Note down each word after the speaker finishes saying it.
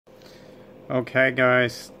Okay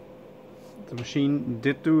guys, the machine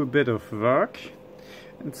did do a bit of work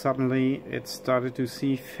and suddenly it started to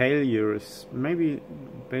see failures.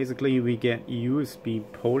 Basically we get USB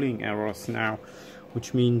polling errors now,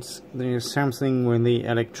 which means there's something when the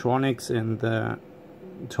electronics and the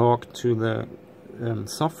talk to the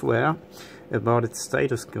software about its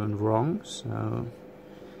status going wrong. So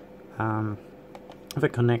if I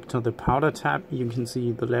connect to the powder tab, you can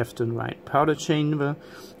see the left and right powder chamber.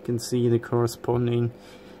 You can see the corresponding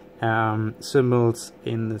symbols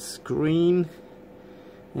in the screen.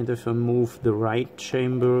 And if I move the right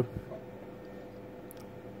chamber,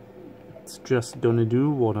 it's just gonna do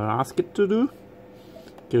what I ask it to do.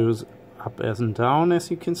 Goes up as and down, as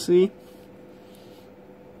you can see.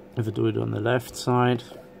 If I do it on the left side,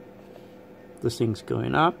 the thing's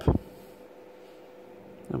going up.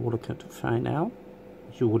 And what I got to find out,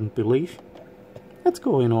 you wouldn't believe, it's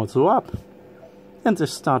going also up. And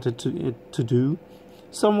this started to do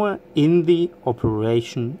somewhere in the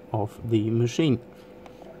operation of the machine.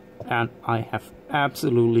 And I have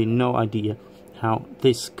absolutely no idea how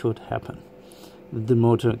this could happen. The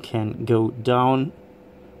motor can go down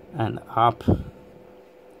and up,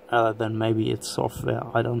 other than maybe it's software,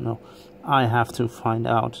 I don't know. I have to find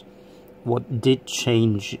out what did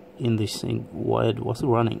change in this thing while it was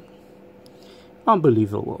running.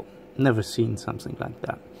 Unbelievable. Never seen something like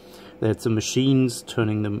that. That's the machines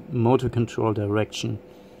turning the motor control direction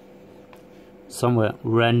somewhere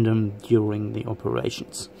random during the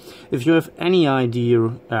operations. If you have any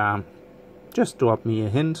idea, just drop me a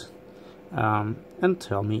hint and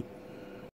tell me